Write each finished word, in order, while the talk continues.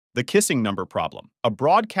The kissing number problem. A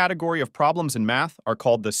broad category of problems in math are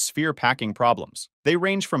called the sphere-packing problems. They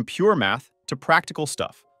range from pure math to practical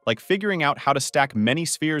stuff, like figuring out how to stack many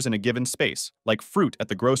spheres in a given space, like fruit at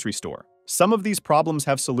the grocery store. Some of these problems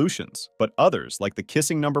have solutions, but others, like the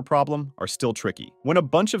kissing number problem, are still tricky. When a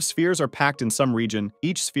bunch of spheres are packed in some region,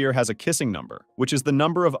 each sphere has a kissing number, which is the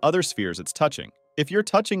number of other spheres it's touching. If you're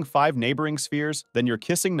touching 5 neighboring spheres, then your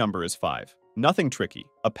kissing number is 5. Nothing tricky.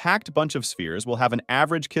 A packed bunch of spheres will have an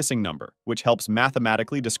average kissing number, which helps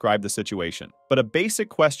mathematically describe the situation. But a basic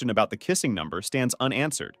question about the kissing number stands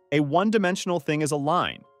unanswered. A one-dimensional thing is a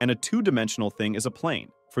line, and a two-dimensional thing is a plane.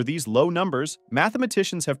 For these low numbers,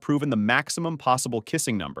 mathematicians have proven the maximum possible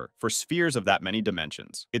kissing number for spheres of that many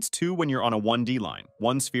dimensions. It's 2 when you're on a 1D line,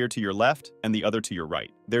 one sphere to your left and the other to your right.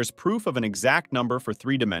 There's proof of an exact number for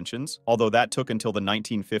 3 dimensions, although that took until the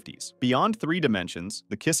 1950s. Beyond 3 dimensions,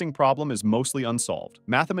 the kissing problem is mostly unsolved.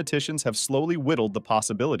 Mathematicians have slowly whittled the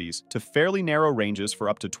possibilities to fairly narrow ranges for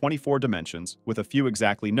up to 24 dimensions, with a few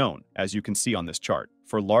exactly known, as you can see on this chart.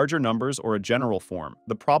 For larger numbers or a general form,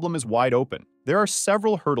 the problem is wide open. There are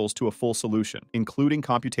several hurdles to a full solution, including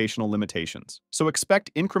computational limitations. So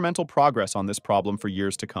expect incremental progress on this problem for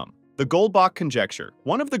years to come. The Goldbach Conjecture,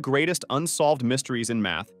 one of the greatest unsolved mysteries in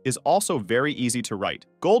math, is also very easy to write.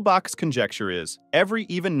 Goldbach's conjecture is, every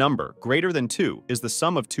even number greater than 2 is the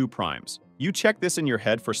sum of 2 primes. You check this in your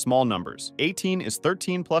head for small numbers. 18 is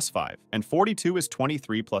 13 plus 5, and 42 is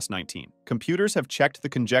 23 plus 19. Computers have checked the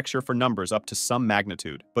conjecture for numbers up to some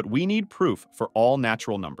magnitude, but we need proof for all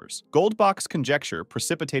natural numbers. Goldbach's conjecture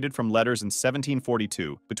precipitated from letters in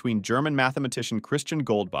 1742 between German mathematician Christian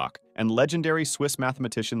Goldbach and legendary Swiss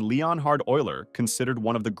mathematician Leonhard Euler, considered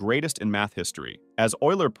one of the greatest in math history. As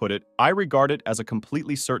Euler put it, I regard it as a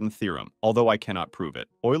completely certain theorem, although I cannot prove it.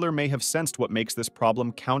 Euler may have sensed what makes this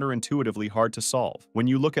problem counterintuitively hard to solve. When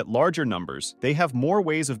you look at larger numbers, they have more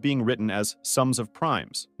ways of being written as sums of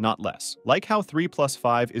primes, not less. Like how 3 plus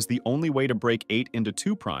 5 is the only way to break 8 into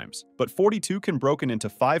 2 primes, but 42 can be broken into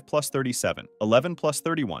 5 plus 37, 11 plus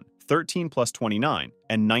 31, 13 plus 29,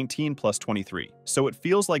 and 19 plus 23. So it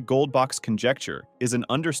feels like Goldbach's conjecture is an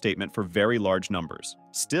understatement for very large numbers.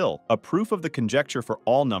 Still, a proof of the conjecture for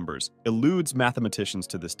all numbers eludes mathematicians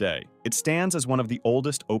to this day. It stands as one of the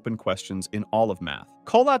oldest open questions in all of math.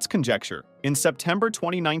 Collatz Conjecture. In September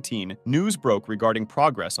 2019, news broke regarding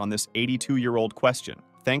progress on this 82-year-old question,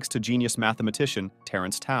 thanks to genius mathematician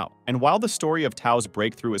Terence Tao. And while the story of Tao's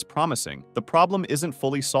breakthrough is promising, the problem isn't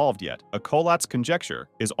fully solved yet. A Collatz conjecture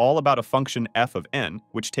is all about a function f of n,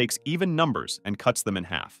 which takes even numbers and cuts them in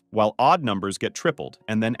half, while odd numbers get tripled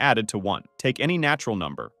and then added to 1. Take any natural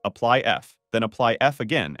number, apply f, then apply f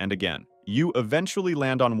again and again. You eventually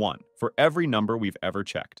land on 1 for every number we've ever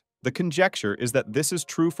checked. The conjecture is that this is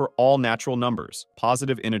true for all natural numbers,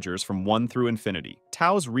 positive integers from 1 through infinity.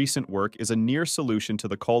 Tao's recent work is a near solution to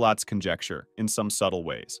the Collatz conjecture in some subtle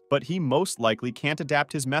ways, but he most likely can't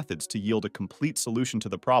adapt his methods to yield a complete solution to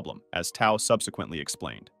the problem, as Tao subsequently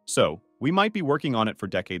explained. So, we might be working on it for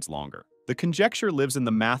decades longer. The conjecture lives in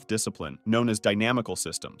the math discipline known as dynamical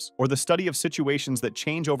systems, or the study of situations that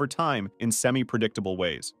change over time in semi-predictable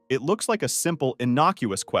ways. It looks like a simple,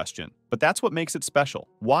 innocuous question, but that's what makes it special.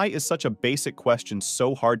 Why is such a basic question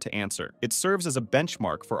so hard to answer? It serves as a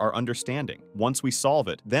benchmark for our understanding. Once we solve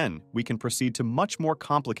it, then we can proceed to much more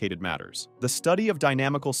complicated matters. The study of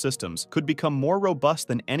dynamical systems could become more robust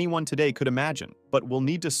than anyone today could imagine, but we'll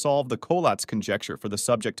need to solve the Collatz conjecture for the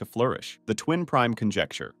subject to flourish, the twin prime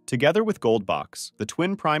conjecture. Together with Goldbach's, the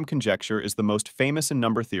twin prime conjecture is the most famous in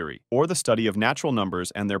number theory, or the study of natural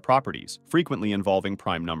numbers and their properties, frequently involving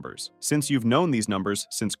prime numbers. Since you've known these numbers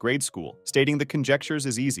since grade school, stating the conjectures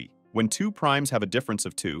is easy. When 2 primes have a difference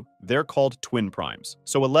of 2, they're called twin primes.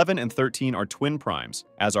 So 11 and 13 are twin primes,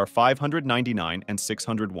 as are 599 and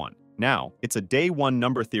 601. Now, it's a day 1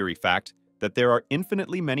 number theory fact that there are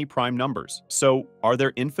infinitely many prime numbers. So, are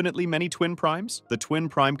there infinitely many twin primes? The twin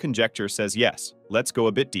prime conjecture says yes. Let's go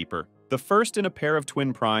a bit deeper. The first in a pair of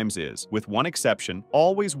twin primes is, with one exception,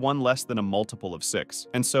 always 1 less than a multiple of 6.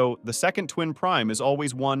 And so, the second twin prime is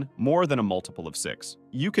always 1 more than a multiple of 6.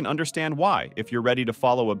 You can understand why if you're ready to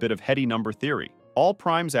follow a bit of heady number theory. All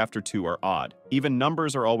primes after 2 are odd. Even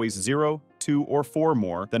numbers are always 0, 2, or 4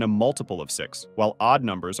 more than a multiple of 6, while odd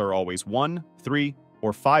numbers are always 1, 3,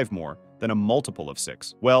 or 5 more than a multiple of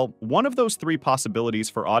 6. Well, one of those 3 possibilities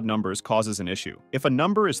for odd numbers causes an issue. If a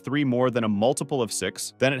number is 3 more than a multiple of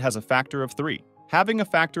 6, then it has a factor of 3. Having a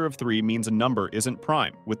factor of 3 means a number isn't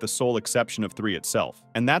prime, with the sole exception of 3 itself.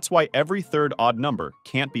 And that's why every third odd number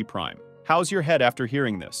can't be prime. How's your head after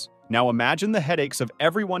hearing this? Now imagine the headaches of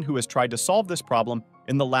everyone who has tried to solve this problem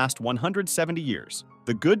in the last 170 years.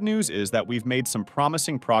 The good news is that we've made some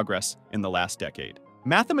promising progress in the last decade.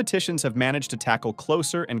 Mathematicians have managed to tackle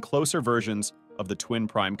closer and closer versions of the twin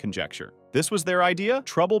prime conjecture. This was their idea?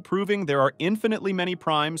 Trouble proving there are infinitely many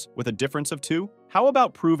primes with a difference of 2? How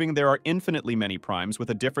about proving there are infinitely many primes with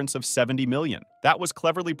a difference of 70 million? That was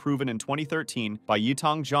cleverly proven in 2013 by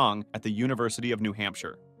Yitong Zhang at the University of New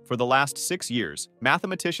Hampshire. For the last 6 years,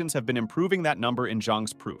 mathematicians have been improving that number in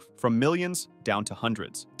Zhang's proof, from millions down to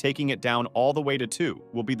hundreds. Taking it down all the way to 2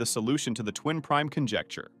 will be the solution to the twin prime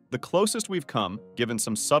conjecture. The closest we've come, given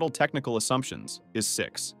some subtle technical assumptions, is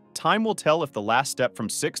 6. Time will tell if the last step from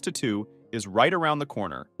 6 to 2 is right around the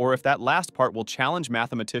corner, or if that last part will challenge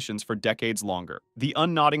mathematicians for decades longer. The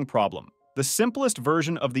unknotting problem. The simplest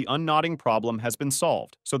version of the unknotting problem has been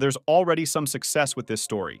solved, so there's already some success with this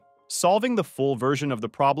story. Solving the full version of the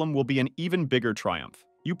problem will be an even bigger triumph.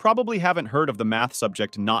 You probably haven't heard of the math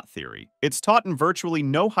subject knot theory. It's taught in virtually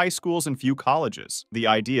no high schools and few colleges. The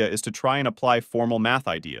idea is to try and apply formal math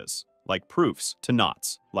ideas, like proofs, to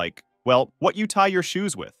knots, like, well, what you tie your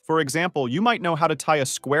shoes with. For example, you might know how to tie a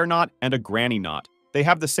square knot and a granny knot. They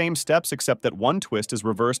have the same steps except that one twist is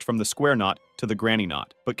reversed from the square knot to the granny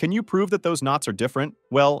knot. But can you prove that those knots are different?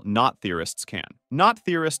 Well, knot theorists can. Knot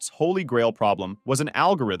theorists' holy grail problem was an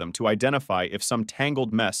algorithm to identify if some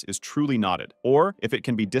tangled mess is truly knotted, or if it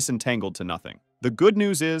can be disentangled to nothing. The good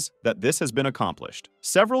news is that this has been accomplished.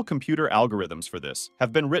 Several computer algorithms for this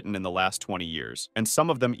have been written in the last 20 years, and some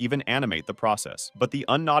of them even animate the process. But the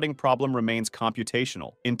unknotting problem remains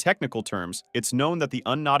computational. In technical terms, it's known that the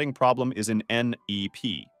unknotting problem is in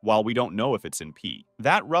NEP, while we don't know if it's in P.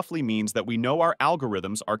 That roughly means that we know our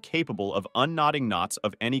algorithms are capable of unknotting knots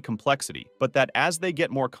of any complexity, but that as they get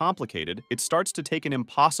more complicated, it starts to take an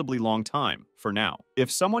impossibly long time, for now. If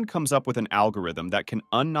someone comes up with an algorithm that can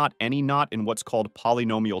unknot any knot in what's called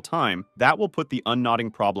polynomial time, that will put the unknotting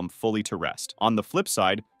problem fully to rest. On the flip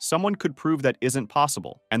side, someone could prove that isn't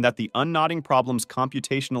possible, and that the unknotting problem's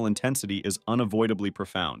computational intensity is unavoidably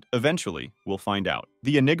profound. Eventually, we'll find out.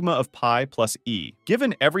 The enigma of pi plus e.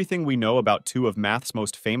 Given everything we know about two of math's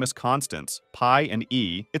most famous constants, pi and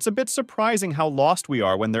e, it's a bit surprising how lost we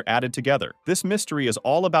are when they're added together. This mystery is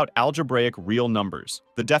all about algebraic real numbers.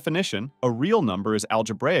 The definition: a real number is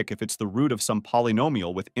algebraic if it's the root of some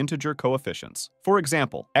polynomial with integer coefficients. For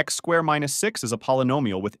example, x squared minus 6 is a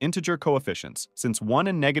polynomial with integer coefficients, since 1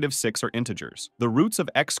 and negative 6 are integers. The roots of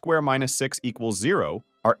x squared minus 6 equals 0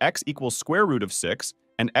 are x equals square root of 6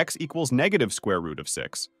 and x equals negative square root of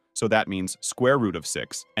 6. So that means square root of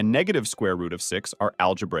 6 and negative square root of 6 are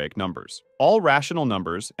algebraic numbers. All rational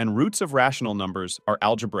numbers and roots of rational numbers are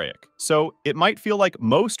algebraic. So it might feel like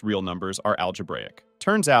most real numbers are algebraic.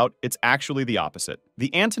 Turns out, it's actually the opposite. The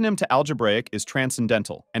antonym to algebraic is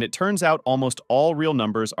transcendental, and it turns out almost all real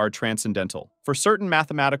numbers are transcendental, for certain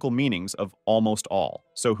mathematical meanings of almost all.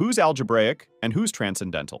 So who's algebraic and who's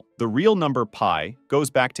transcendental? The real number pi goes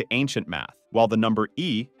back to ancient math, while the number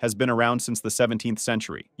e has been around since the 17th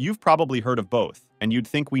century. You've probably heard of both, and you'd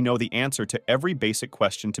think we know the answer to every basic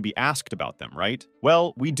question to be asked about them, right?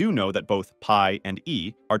 Well, we do know that both pi and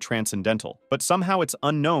e are transcendental, but somehow it's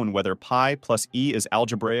unknown whether pi plus e is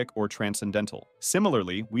algebraic or transcendental.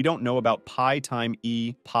 Similarly, we don't know about pi times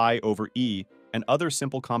e, pi over e, and other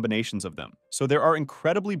simple combinations of them. So there are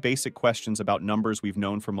incredibly basic questions about numbers we've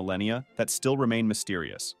known for millennia that still remain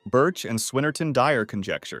mysterious. Birch and Swinnerton-Dyer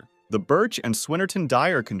conjecture. The Birch and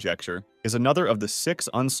Swinnerton-Dyer conjecture is another of the 6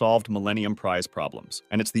 unsolved Millennium Prize problems,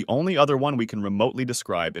 and it's the only other one we can remotely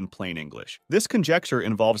describe in plain English. This conjecture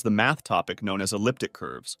involves the math topic known as elliptic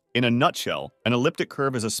curves. In a nutshell, an elliptic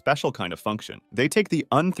curve is a special kind of function. They take the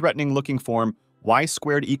unthreatening-looking form y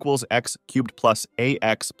squared equals x cubed plus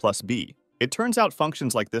ax plus b. It turns out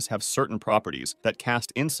functions like this have certain properties that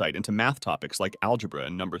cast insight into math topics like algebra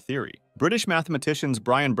and number theory. British mathematicians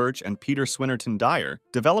Brian Birch and Peter Swinnerton-Dyer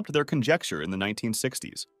developed their conjecture in the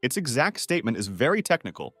 1960s. Its exact statement is very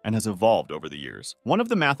technical and has evolved over the years. One of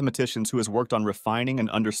the mathematicians who has worked on refining and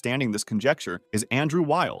understanding this conjecture is Andrew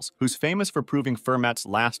Wiles, who's famous for proving Fermat's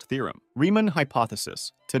last theorem, Riemann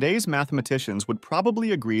Hypothesis. Today's mathematicians would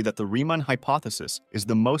probably agree that the Riemann Hypothesis is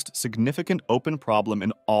the most significant open problem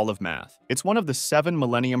in all of math. It's one of the 7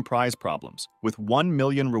 Millennium Prize problems, with 1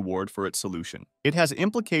 million reward for its solution. It has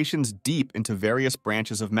implications deep into various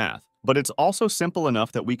branches of math, but it's also simple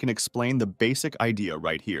enough that we can explain the basic idea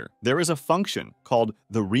right here. There is a function called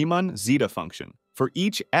the Riemann zeta function. For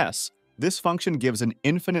each s, this function gives an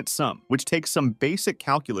infinite sum, which takes some basic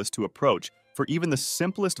calculus to approach for even the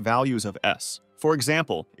simplest values of s. For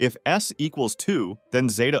example, if s equals 2, then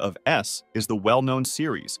zeta of s is the well-known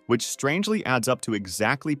series, which strangely adds up to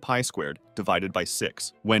exactly pi squared divided by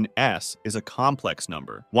 6, when s is a complex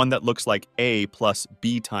number, one that looks like a plus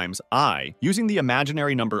b times I. Using the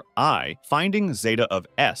imaginary number I, finding zeta of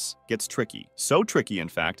s gets tricky. So tricky, in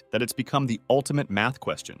fact, that it's become the ultimate math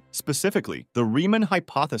question. Specifically, the Riemann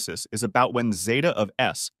hypothesis is about when zeta of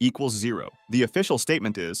s equals 0. The official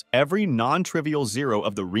statement is, every non-trivial zero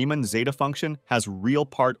of the Riemann zeta function has real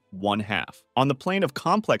part 1/2. On the plane of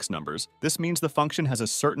complex numbers, this means the function has a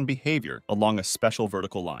certain behavior along a special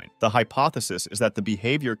vertical line. The hypothesis is that the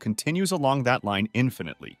behavior continues along that line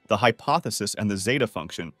infinitely. The hypothesis and the zeta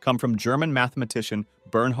function come from German mathematician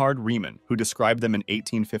Bernhard Riemann, who described them in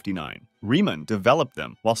 1859. Riemann developed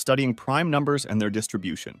them while studying prime numbers and their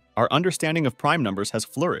distribution. Our understanding of prime numbers has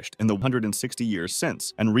flourished in the 160 years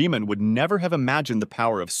since, and Riemann would never have imagined the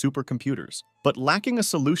power of supercomputers. But lacking a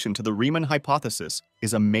solution to the Riemann hypothesis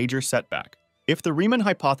is a major setback. If the Riemann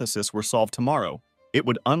hypothesis were solved tomorrow, it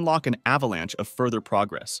would unlock an avalanche of further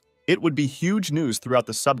progress. It would be huge news throughout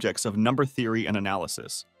the subjects of number theory and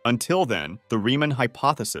analysis. Until then, the Riemann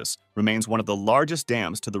hypothesis remains one of the largest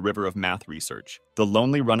dams to the river of math research. The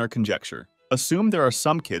lonely runner conjecture. Assume there are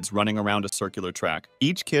some kids running around a circular track.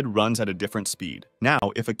 Each kid runs at a different speed. Now,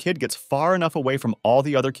 if a kid gets far enough away from all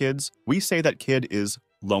the other kids, we say that kid is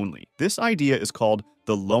lonely. This idea is called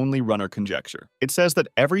the lonely runner conjecture. It says that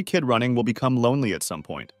every kid running will become lonely at some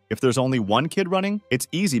point. If there's only one kid running, it's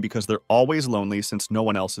easy because they're always lonely since no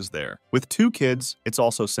one else is there. With two kids, it's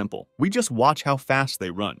also simple. We just watch how fast they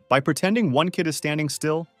run. By pretending one kid is standing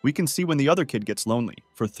still, we can see when the other kid gets lonely.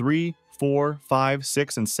 For 3, 4, 5,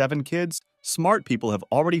 6, and 7 kids, smart people have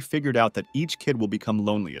already figured out that each kid will become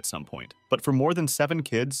lonely at some point. But for more than 7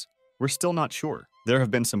 kids, we're still not sure. There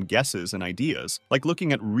have been some guesses and ideas, like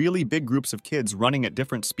looking at really big groups of kids running at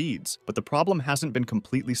different speeds, but the problem hasn't been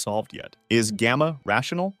completely solved yet. Is gamma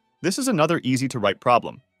rational? This is another easy-to-write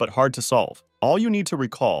problem, but hard to solve. All you need to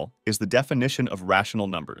recall is the definition of rational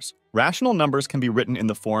numbers. Rational numbers can be written in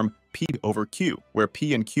the form p over q, where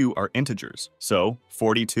p and q are integers. So,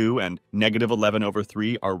 42 and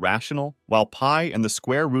 -11/3 are rational, while pi and the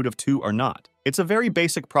square root of 2 are not. It's a very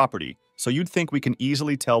basic property, so you'd think we can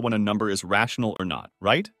easily tell when a number is rational or not,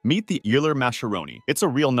 right? Meet the Euler-Mascheroni. It's a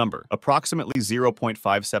real number, approximately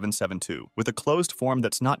 0.5772, with a closed form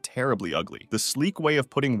that's not terribly ugly. The sleek way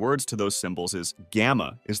of putting words to those symbols is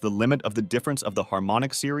gamma is the limit of the difference of the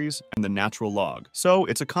harmonic series and the natural log. So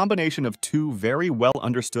it's a combination of two very well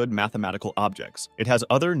understood mathematical objects. It has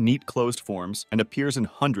other neat closed forms and appears in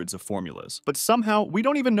hundreds of formulas. But somehow, we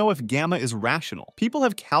don't even know if gamma is rational. People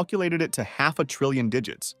have calculated it to 500 billion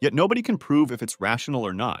digits, yet nobody can prove if it's rational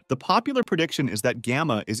or not. The popular prediction is that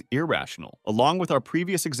gamma is irrational. Along with our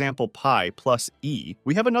previous example pi plus e,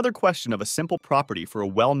 we have another question of a simple property for a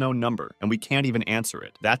well-known number, and we can't even answer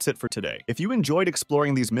it. That's it for today. If you enjoyed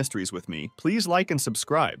exploring these mysteries with me, please like and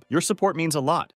subscribe. Your support means a lot.